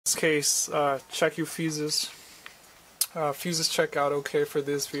this case, check your fuses. Fuses check out okay for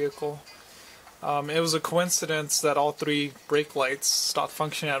this vehicle. It was a coincidence that all three brake lights stopped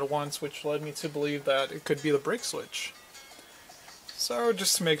functioning at once, which led me to believe that it could be the brake switch. So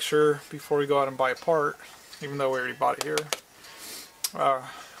just to make sure before we go out and buy a part, even though we already bought it here, I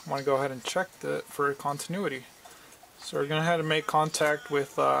want to go ahead and check that for continuity. So we're going to have to make contact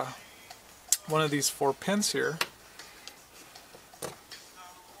with one of these 4 pins here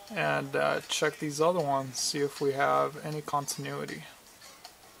and check these other ones, see if we have any continuity.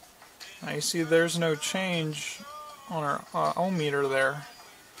 Now you see there's no change on our ohm meter there,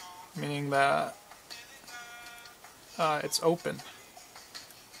 meaning that it's open,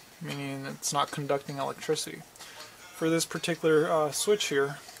 meaning it's not conducting electricity. For this particular switch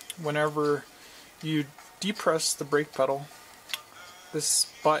here, whenever you depress the brake pedal,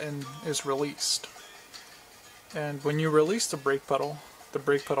 this button is released. And when you release the brake pedal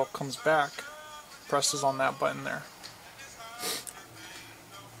comes back, presses on that button there.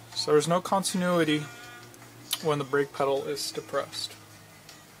 So there's no continuity when the brake pedal is depressed.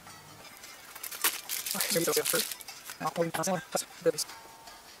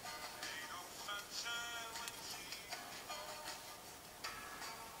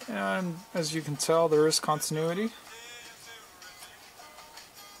 And as you can tell, there is continuity.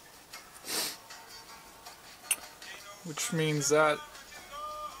 Which means that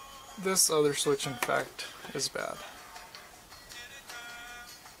this other switch, in fact, is bad.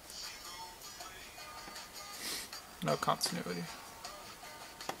 No continuity.